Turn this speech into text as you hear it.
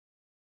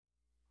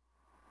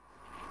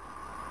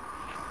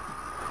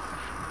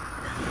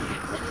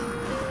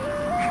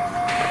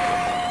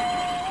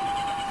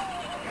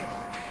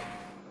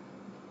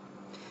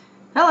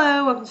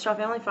Golden Straw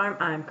Family Farm.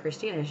 I'm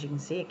Christy, and as you can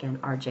see, again,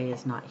 RJ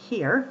is not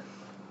here.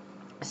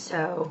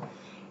 So,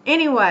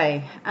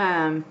 anyway,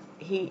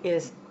 he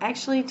is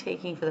actually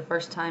taking, for the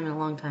first time in a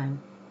long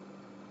time,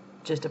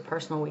 just a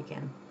personal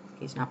weekend.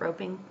 He's not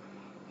roping,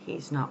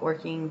 he's not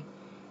working,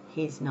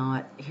 he's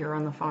not here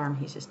on the farm,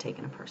 he's just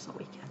taking a personal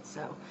weekend.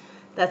 So,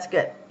 that's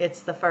good.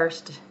 It's the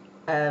first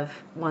of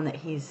one that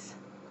he's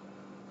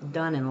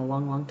done in a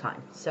long, long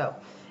time. So,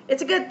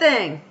 it's a good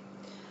thing.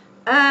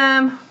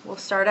 We'll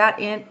start out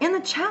in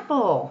the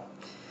chapel.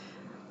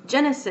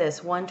 Genesis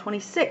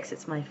 1:26.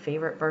 It's my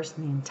favorite verse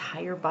in the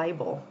entire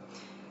Bible.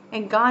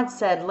 And God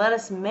said, "Let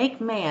us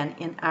make man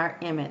in our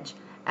image,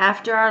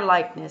 after our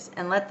likeness,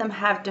 and let them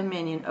have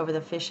dominion over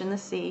the fish in the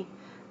sea,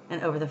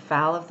 and over the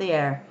fowl of the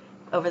air,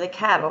 over the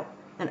cattle,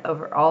 and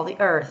over all the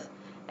earth,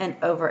 and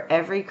over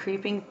every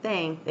creeping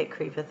thing that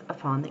creepeth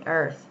upon the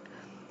earth."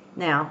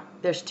 Now,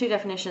 there's two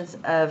definitions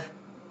of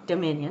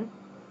dominion.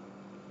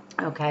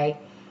 Okay.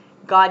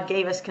 God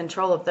gave us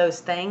control of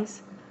those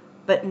things,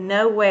 but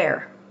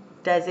nowhere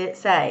does it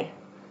say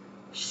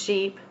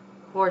sheep,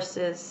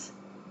 horses,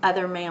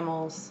 other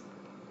mammals,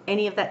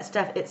 any of that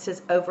stuff. It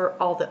says over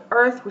all the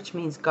earth, which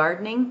means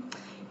gardening,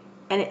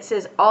 and it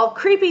says all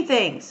creepy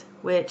things,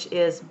 which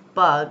is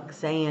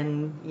bugs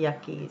and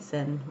yuckies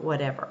and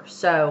whatever.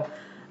 So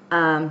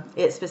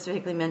it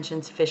specifically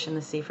mentions fish in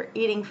the sea for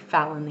eating,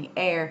 fowl in the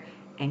air,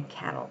 and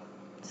cattle.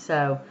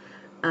 So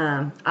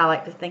I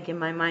like to think in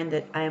my mind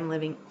that I am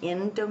living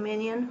in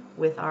dominion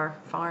with our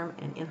farm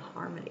and in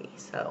harmony.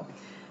 So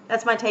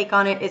that's my take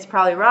on it. It's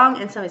probably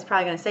wrong, and somebody's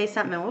probably going to say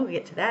something, and we'll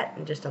get to that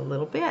in just a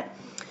little bit.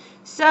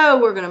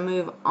 So we're going to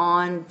move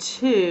on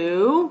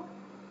to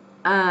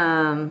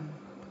in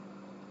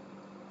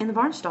the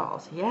barn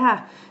stalls.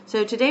 Yeah.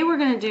 So today we're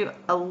going to do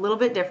a little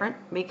bit different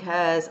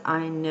because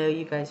I know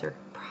you guys are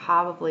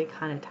probably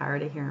kind of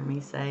tired of hearing me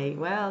say,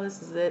 well,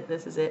 this is it,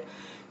 this is it.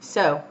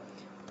 So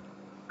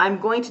I'm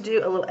going to do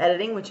a little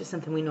editing, which is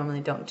something we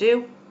normally don't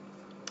do,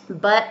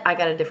 but I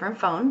got a different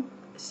phone,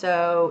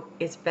 so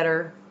it's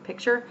better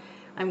picture.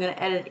 I'm going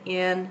to edit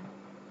in,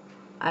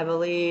 I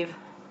believe,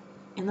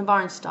 in the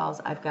barn stalls.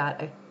 I've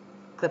got a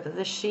clip of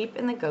the sheep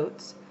and the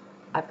goats,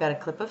 I've got a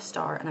clip of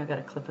Star, and I've got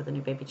a clip of the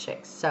new baby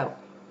chicks. So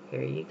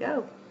here you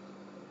go.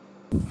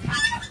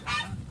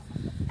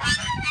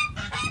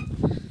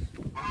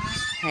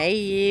 Hey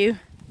you.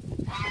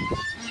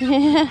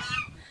 Yeah.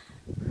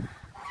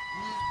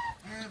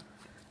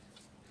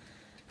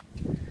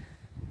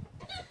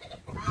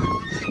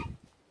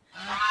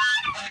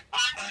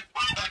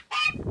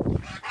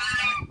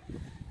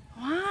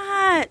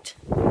 What?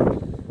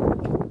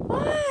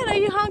 What? Are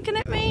you honking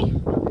at me?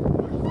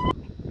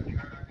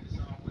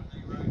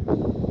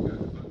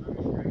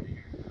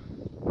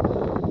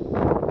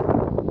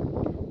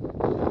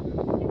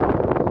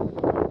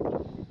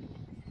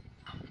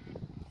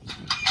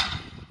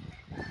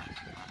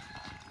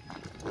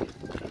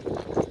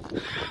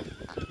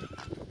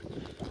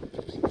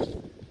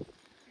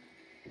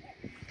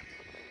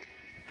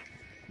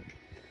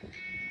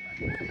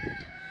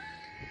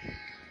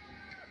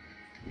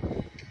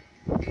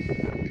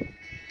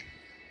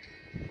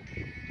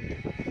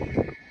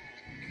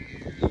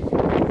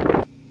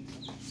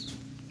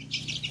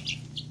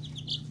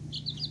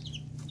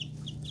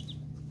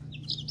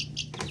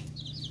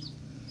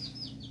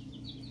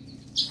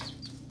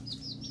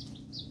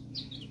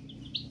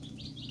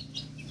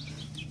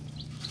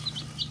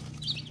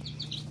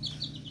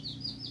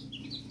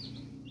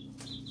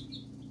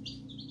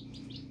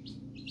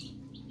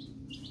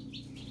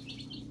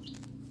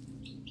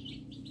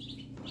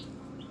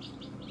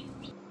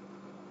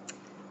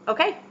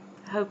 Okay,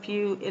 hope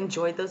you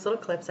enjoyed those little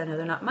clips. I know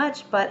they're not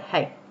much, but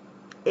hey,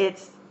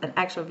 it's an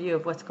actual view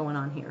of what's going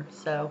on here.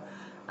 So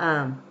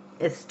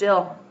it's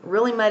still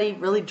really muddy,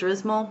 really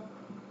drizzle.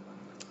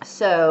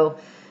 So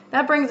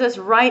that brings us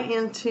right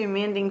into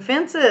mending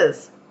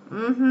fences.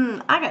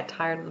 I got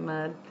tired of the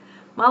mud.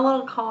 My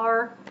little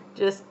car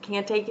just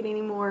can't take it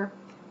anymore.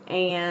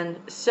 And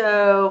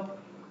so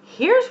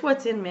here's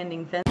what's in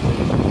mending fences.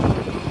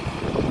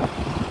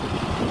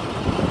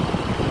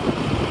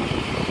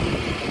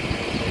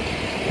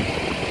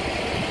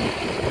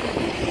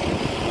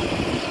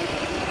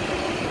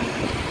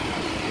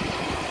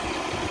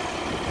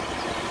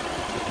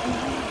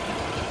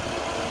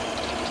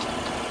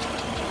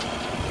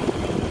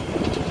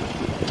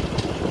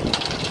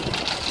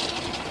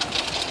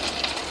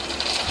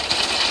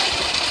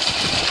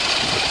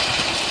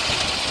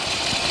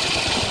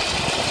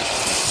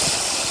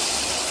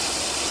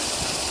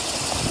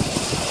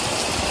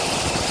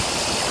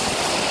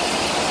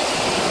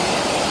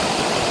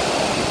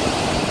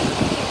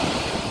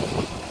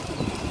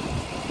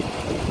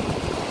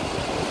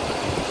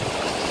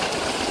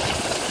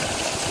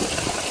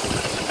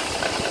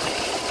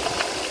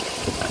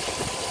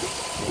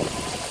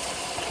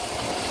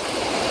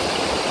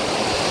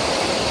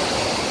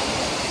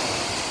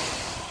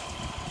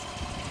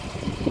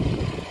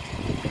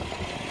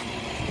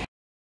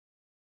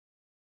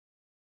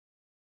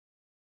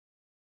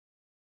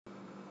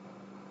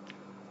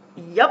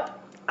 Yep,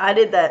 I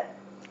did that.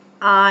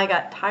 I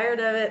got tired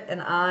of it,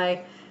 and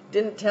I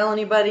didn't tell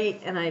anybody,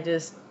 and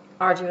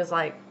RJ was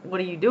like,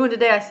 what are you doing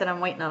today? I said, I'm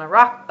waiting on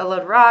a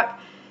load of rock.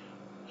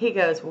 He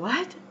goes,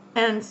 what?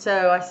 And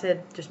so I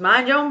said, just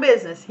mind your own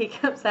business. He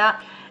comes out,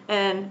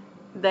 and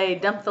they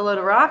dumped the load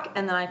of rock,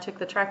 and then I took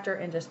the tractor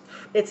and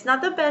it's not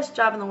the best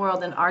job in the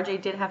world, and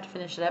RJ did have to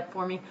finish it up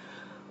for me,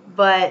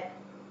 but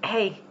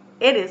hey,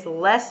 it is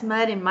less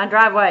mud in my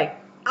driveway.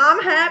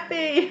 I'm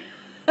happy.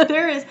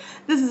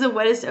 This is the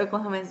wettest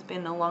Oklahoma has been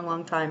in a long,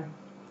 long time.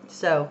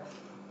 So,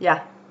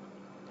 yeah.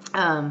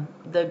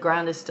 The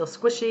ground is still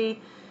squishy.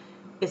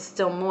 It's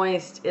still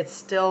moist. It's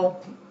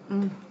still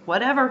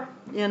whatever,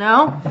 you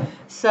know.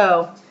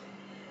 So,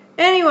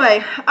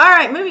 anyway, all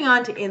right, moving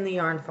on to In the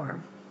Yarn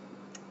Farm.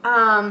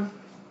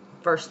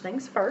 First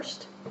things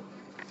first.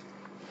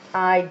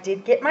 I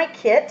did get my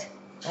kit,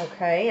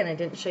 okay, and I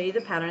didn't show you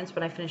the patterns,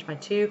 but I finished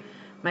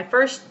my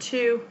first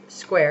 2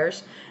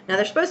 squares. Now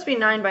they're supposed to be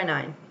 9 by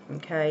 9,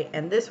 okay,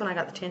 and this one I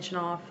got the tension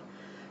off,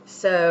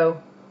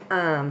 so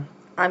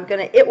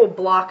it will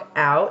block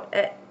out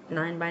at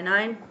 9 by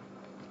 9.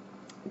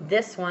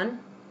 This one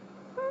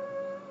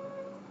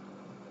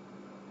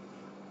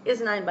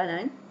is 9 by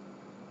 9.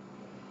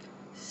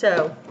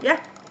 So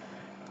yeah,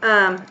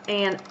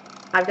 and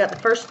I've got the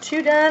first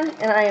 2 done,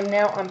 and I am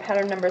now on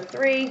pattern number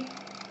 3,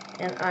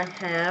 and I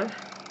have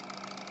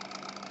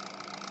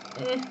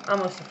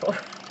almost a full.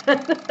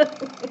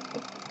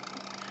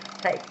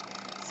 Okay,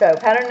 so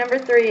pattern number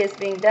 3 is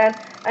being done.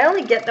 I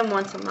only get them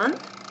once a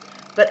month,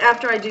 but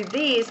after I do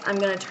these, I'm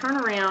going to turn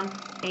around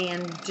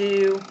and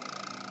do,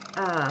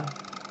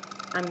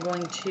 I'm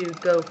going to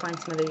go find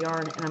some of the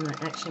yarn, and I'm going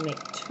to actually make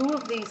 2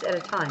 of these at a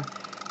time.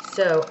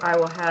 So I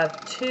will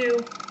have 2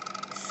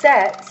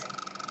 sets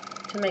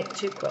to make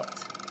 2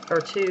 quilts,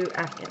 or 2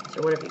 Afghans,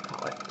 or whatever you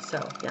call it. So,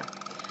 yeah.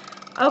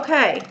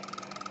 Okay.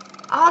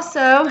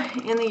 Also,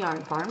 in the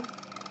yarn farm,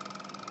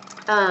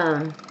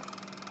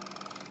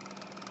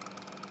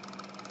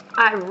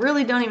 I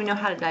really don't even know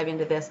how to dive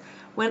into this.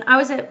 When I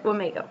was at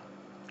Wamego,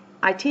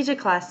 I teach a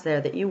class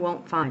there that you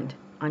won't find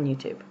on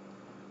YouTube.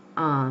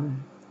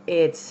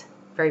 It's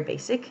very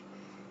basic,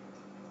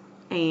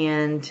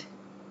 and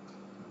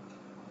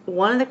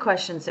one of the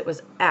questions that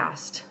was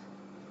asked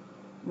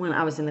when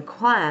I was in the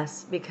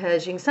class,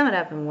 because you can sum it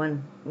up in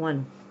one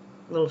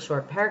little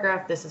short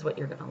paragraph, this is what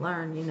you're going to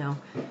learn, you know,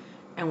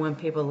 and when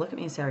people look at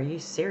me and say, are you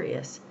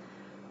serious?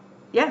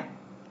 Yeah.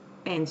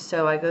 And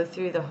so I go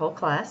through the whole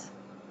class,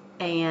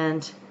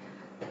 and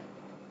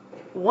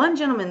one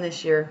gentleman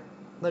this year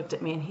looked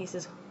at me and he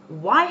says,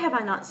 why have I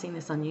not seen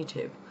this on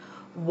YouTube?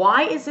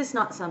 Why is this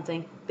not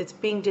something that's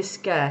being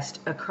discussed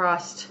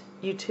across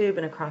YouTube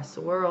and across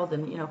the world?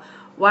 And, you know,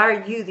 why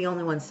are you the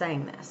only one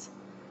saying this?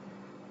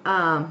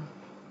 I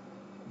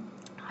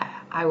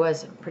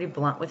was pretty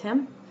blunt with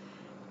him,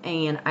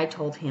 and I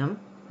told him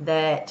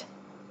that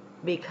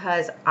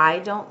because I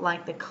don't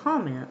like the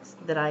comments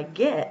that I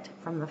get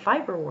from the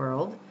fiber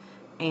world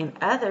and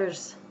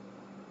others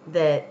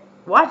that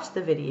watch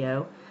the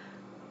video,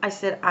 I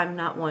said, I'm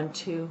not one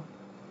to,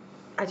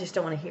 I just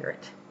don't want to hear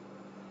it.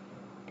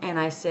 And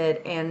I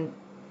said, and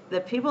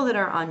the people that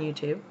are on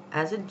YouTube,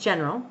 as a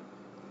general,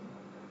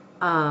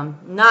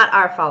 not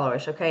our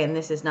followers, okay, and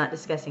this is not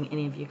discussing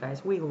any of you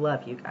guys. We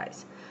love you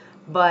guys.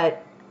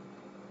 But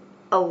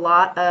a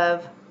lot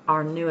of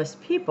our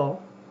newest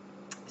people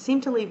seem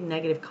to leave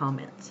negative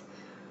comments.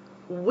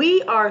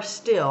 We are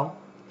still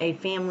a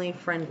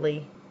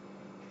family-friendly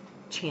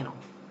channel.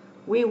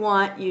 We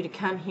want you to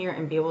come here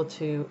and be able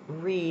to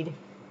read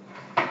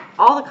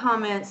all the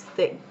comments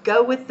that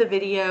go with the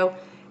video,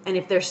 and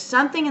if there's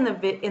something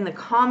in the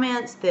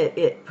comments that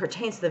it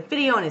pertains to the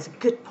video and is a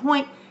good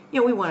point,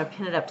 you know, we want to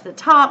pin it up to the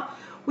top.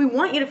 We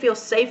want you to feel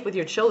safe with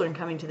your children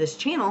coming to this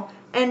channel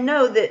and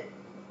know that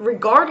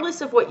regardless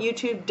of what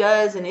YouTube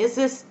does, and is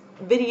this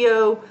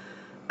video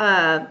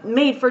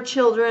made for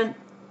children?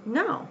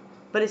 No,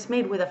 but it's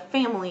made with a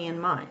family in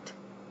mind.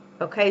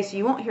 Okay, so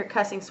you won't hear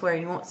cussing,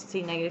 swearing, you won't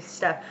see negative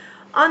stuff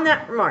on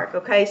that remark.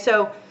 Okay,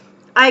 so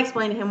I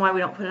explained to him why we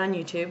don't put it on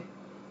YouTube,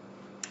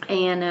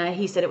 and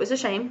he said it was a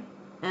shame.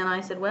 And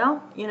I said,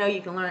 well, you know, you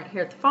can learn it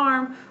here at the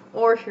farm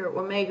or here at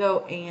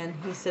Wamego. And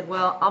he said,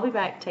 well, I'll be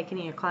back taking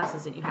any of your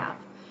classes that you have.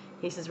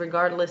 He says,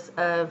 regardless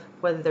of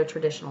whether they're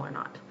traditional or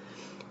not.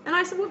 And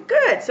I said, well,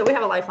 good. So we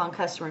have a lifelong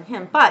customer in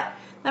him. But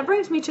that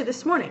brings me to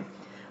this morning.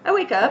 I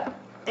wake up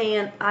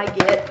and I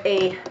get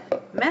a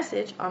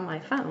message on my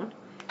phone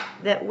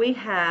that we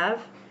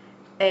have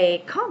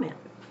a comment.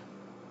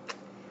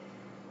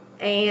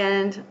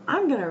 And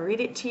I'm going to read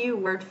it to you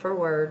word for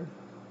word.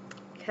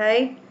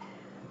 Okay?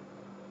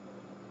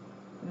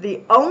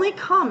 The only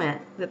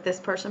comment that this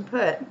person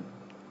put,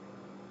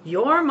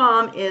 your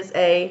mom is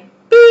a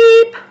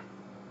beep.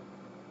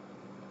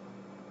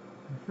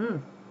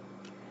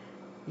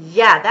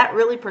 Yeah, that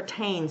really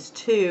pertains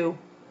to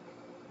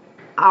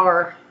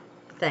our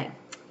thing.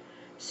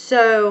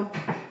 So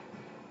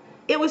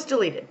it was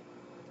deleted.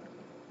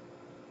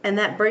 And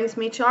that brings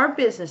me to our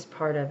business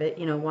part of it,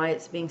 you know, why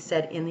it's being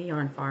said in the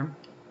yarn farm.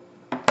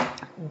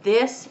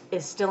 This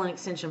is still an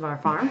extension of our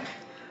farm.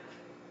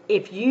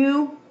 If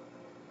you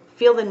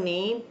feel the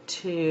need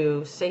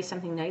to say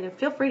something negative,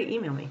 feel free to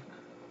email me.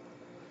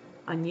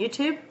 On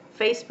YouTube,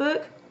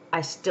 Facebook, I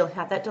still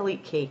have that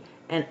delete key,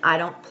 and I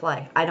don't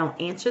play. I don't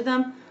answer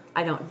them.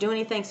 I don't do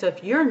anything. So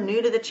if you're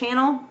new to the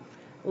channel,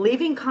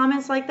 leaving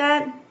comments like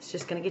that, it's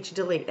just going to get you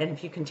deleted. And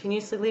if you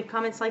continuously leave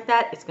comments like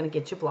that, it's going to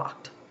get you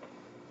blocked.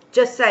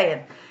 Just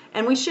saying.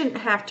 And we shouldn't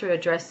have to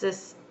address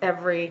this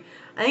I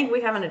think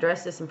we haven't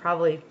addressed this in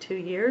probably 2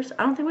 years.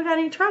 I don't think we've had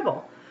any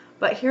trouble.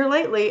 But here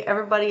lately,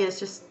 everybody is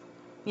just,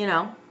 you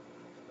know,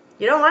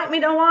 you don't like me,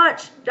 don't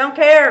watch. Don't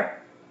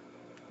care.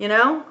 You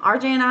know,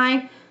 RJ and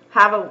I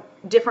have a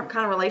different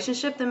kind of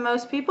relationship than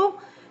most people.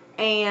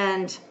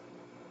 And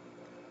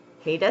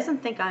he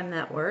doesn't think I'm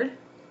that word.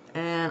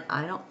 And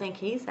I don't think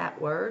he's that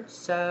word.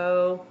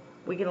 So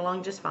we get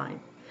along just fine.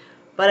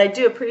 But I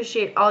do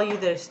appreciate all you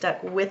that have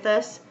stuck with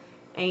us.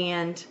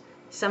 And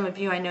some of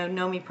you I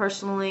know me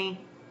personally.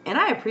 And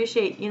I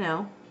appreciate, you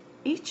know,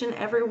 each and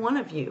every one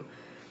of you.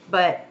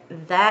 But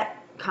that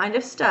kind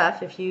of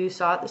stuff, if you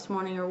saw it this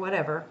morning or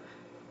whatever,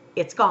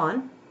 it's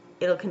gone.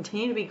 It'll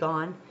continue to be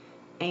gone.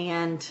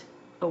 And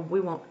we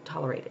won't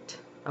tolerate it.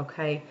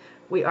 Okay?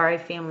 We are a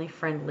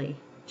family-friendly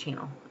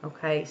channel.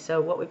 Okay?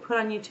 So what we put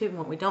on YouTube and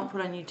what we don't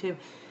put on YouTube,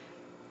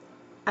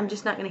 I'm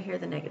just not going to hear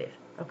the negative.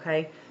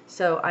 Okay?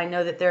 So I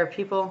know that there are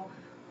people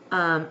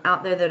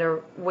out there that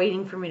are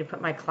waiting for me to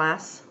put my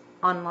class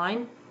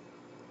online.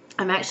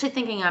 I'm actually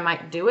thinking I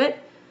might do it.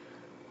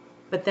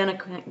 But then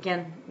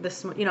again,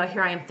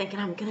 here I am thinking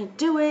I'm going to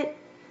do it,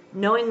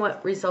 knowing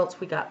what results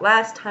we got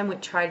last time. We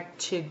tried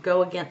to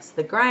go against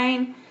the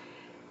grain,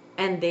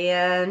 and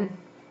then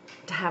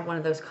to have one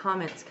of those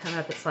comments come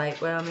up, it's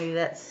like, well, maybe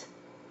that's,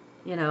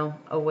 you know,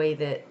 a way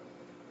that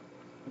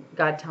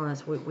God telling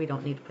us we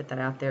don't need to put that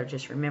out there.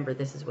 Just remember,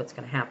 this is what's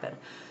going to happen.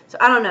 So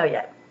I don't know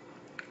yet.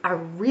 I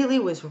really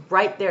was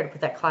right there to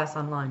put that class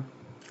online,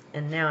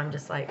 and now I'm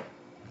just like,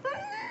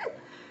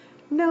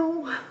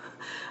 no,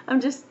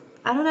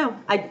 I don't know.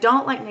 I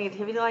don't like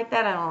negativity like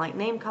that. I don't like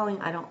name calling.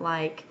 I don't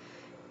like,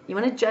 you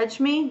want to judge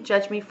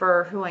me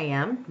for who I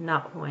am,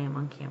 not who I am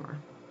on camera,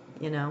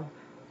 you know,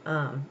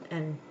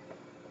 and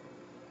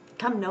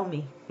come know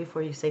me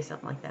before you say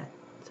something like that.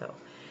 So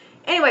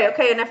anyway,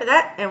 okay, enough of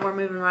that, and we're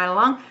moving right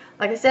along.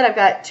 Like I said, I've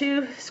got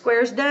 2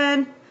 squares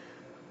done.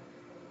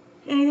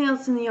 Anything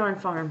else in the yarn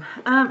farm?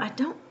 I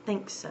don't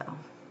think so.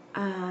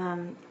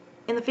 In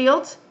the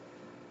fields,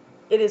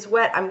 it is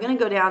wet. I'm going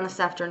to go down this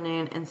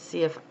afternoon and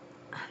see if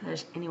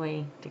there's any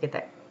way to get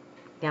that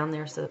down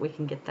there so that we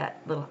can get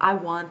that little, I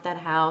want that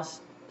house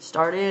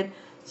started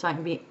so I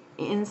can be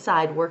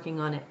inside working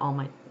on it all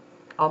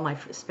my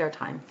spare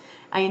time.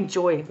 I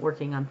enjoy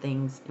working on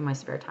things in my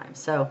spare time.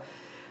 So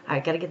I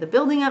got to get the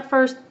building up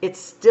first. It's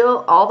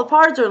still, all the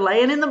parts are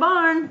laying in the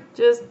barn,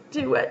 just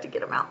too wet to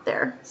get them out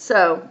there.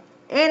 So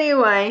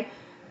anyway,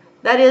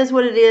 that is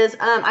what it is.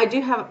 I do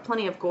have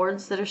plenty of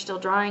gourds that are still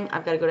drying.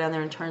 I've got to go down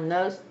there and turn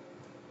those.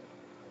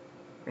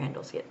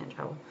 Randall's getting in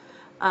trouble.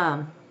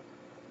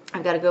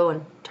 I've got to go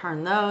and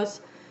turn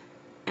those.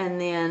 And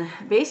then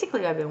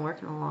basically I've been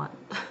working a lot.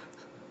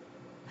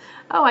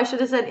 Oh, I should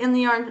have said in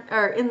the yarn,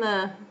 or in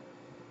the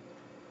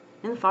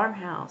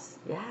farmhouse.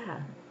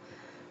 Yeah.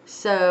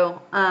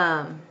 So,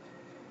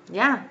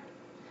 yeah.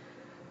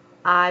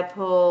 I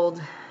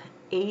pulled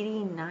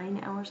 89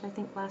 hours, I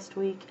think, last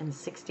week, and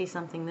 60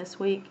 something this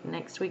week.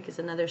 Next week is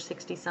another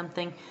 60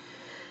 something.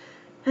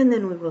 And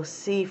then we will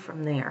see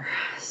from there.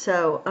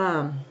 So,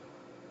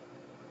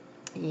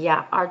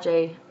 yeah,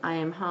 RJ, I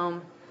am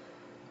home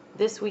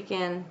this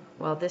weekend,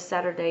 well, this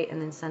Saturday,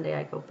 and then Sunday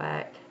I go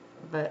back.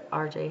 But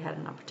RJ had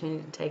an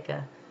opportunity to take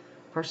a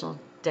personal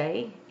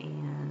day,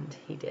 and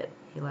he did.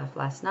 He left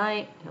last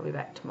night. He'll be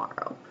back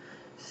tomorrow.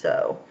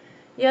 So,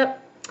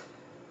 yep.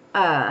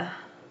 Trying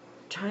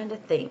to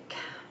think.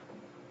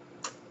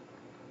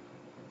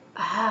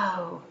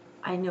 Oh,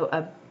 I know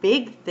a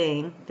big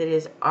thing that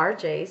is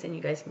RJ's, and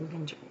you guys can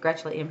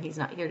congratulate him. He's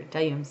not here to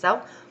tell you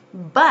himself.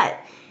 But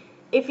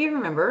if you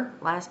remember,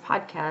 last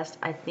podcast,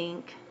 I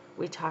think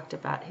we talked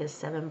about his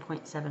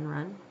 7.7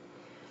 run.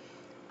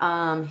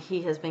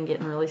 He has been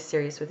getting really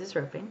serious with his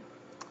roping.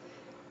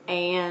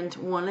 And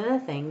one of the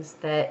things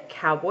that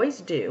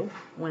cowboys do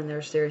when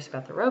they're serious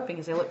about the roping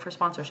is they look for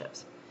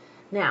sponsorships.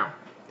 Now,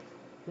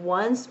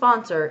 one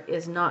sponsor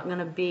is not going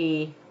to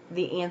be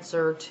the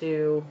answer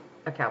to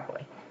a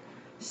cowboy.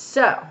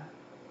 So,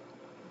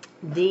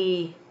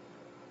 the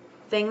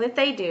thing that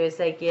they do is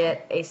they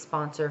get a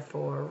sponsor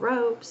for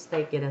ropes,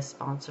 they get a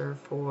sponsor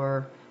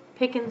for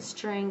picking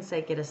strings,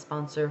 they get a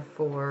sponsor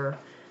for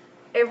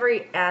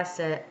every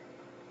asset,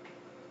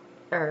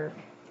 or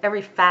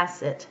every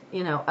facet,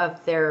 you know,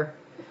 of their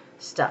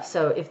stuff.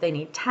 So if they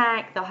need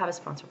tack, they'll have a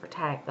sponsor for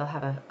tack. They'll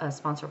have a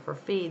sponsor for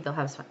feed. They'll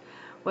have a sponsor.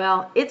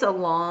 Well, it's a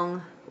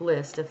long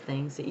list of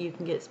things that you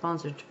can get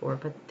sponsored for,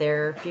 but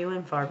they're few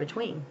and far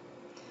between.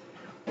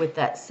 With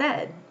that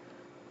said,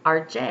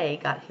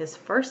 RJ got his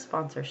first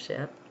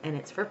sponsorship, and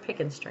it's for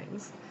picking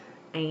strings.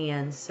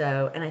 And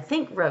so, and I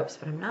think ropes,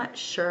 but I'm not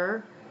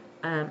sure.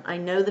 I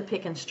know the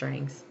picking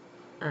strings.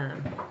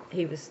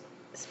 He was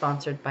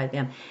sponsored by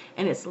them.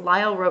 And it's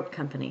Lyle Rope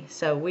Company.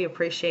 So we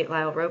appreciate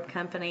Lyle Rope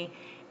Company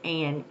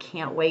and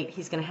can't wait.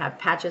 He's going to have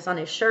patches on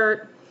his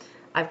shirt.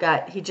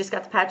 He just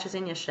got the patches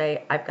in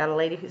yesterday. I've got a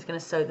lady who's going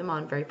to sew them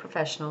on, very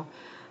professional.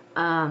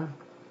 And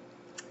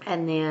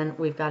then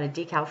we've got a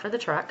decal for the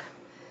truck.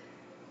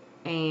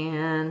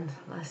 And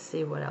let's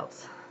see what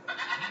else.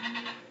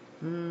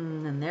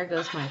 And there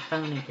goes my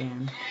phone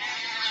again.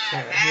 So,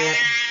 yep,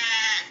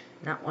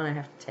 not one I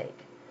have to take.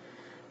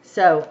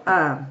 So,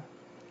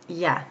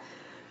 yeah.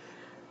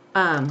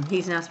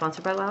 He's now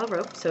sponsored by Lyle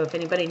Rope. So if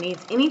anybody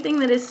needs anything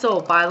that is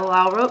sold by the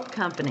Lyle Rope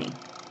Company,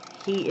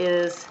 he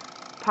is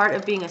part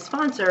of being a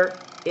sponsor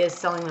is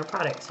selling their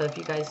product. So if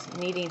you guys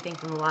need anything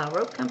from the Lyle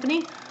Rope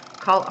Company,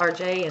 call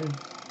RJ and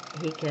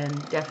he can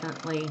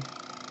definitely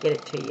get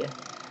it to you.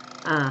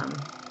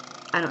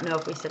 I don't know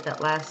if we said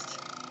that last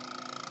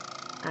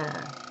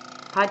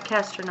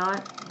podcast or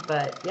not,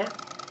 but yeah,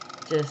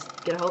 just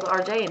get a hold of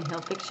RJ and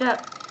he'll fix you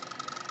up.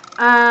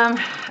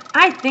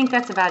 I think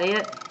that's about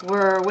it.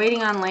 We're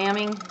waiting on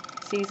lambing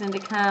season to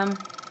come.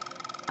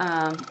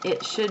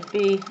 It should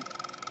be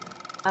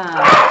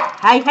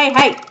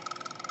hey,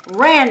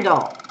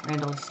 Randall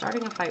is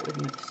starting a fight with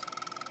Moose.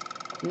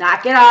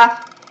 Knock it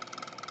off.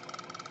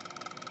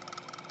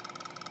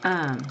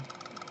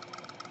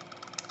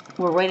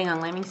 We're waiting on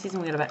lambing season.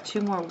 We got about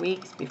 2 more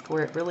weeks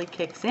before it really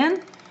kicks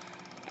in.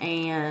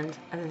 And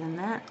other than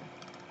that,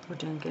 we're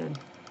doing good.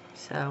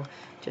 So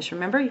just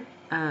remember,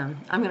 I'm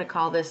going to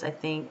call this, I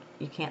think,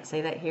 you can't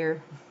say that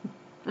here.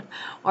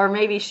 Or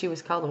maybe she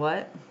was called a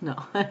what? No,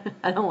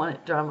 I don't want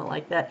it drama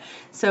like that.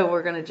 So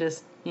we're going to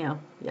just, yeah,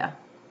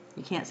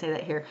 you can't say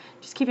that here.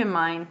 Just keep in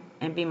mind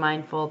and be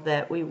mindful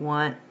that we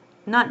want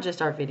not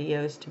just our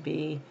videos to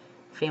be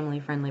family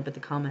friendly, but the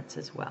comments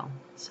as well.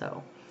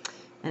 So,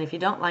 and if you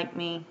don't like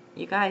me,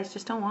 you guys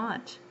just don't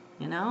watch.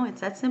 You know, it's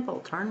that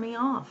simple. Turn me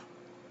off.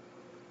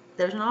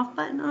 There's an off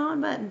button, an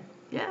on button.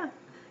 Yeah,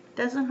 it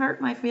doesn't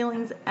hurt my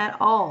feelings at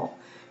all.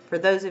 For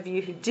those of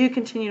you who do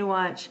continue to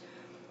watch,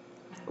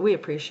 we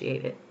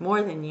appreciate it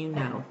more than you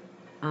know.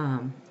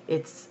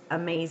 It's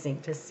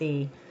amazing to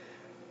see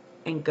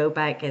and go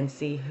back and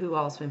see who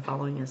all's been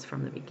following us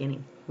from the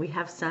beginning. We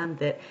have some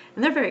that,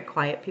 and they're very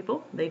quiet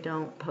people. They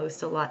don't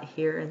post a lot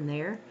here and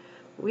there.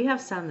 We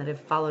have some that have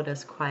followed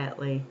us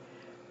quietly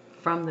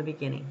from the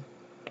beginning.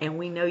 And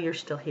we know you're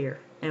still here.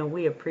 And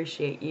we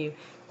appreciate you.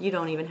 You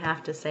don't even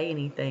have to say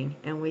anything.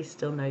 And we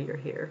still know you're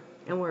here.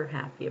 And we're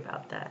happy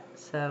about that.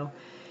 So,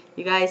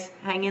 you guys,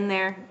 hang in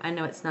there. I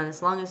know it's not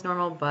as long as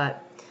normal,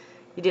 but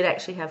you did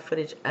actually have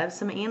footage of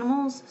some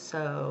animals.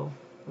 So,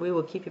 we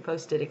will keep you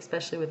posted,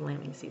 especially with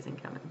lambing season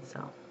coming. So,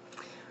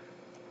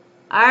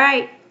 all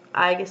right.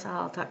 I guess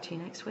I'll talk to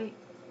you next week.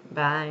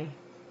 Bye.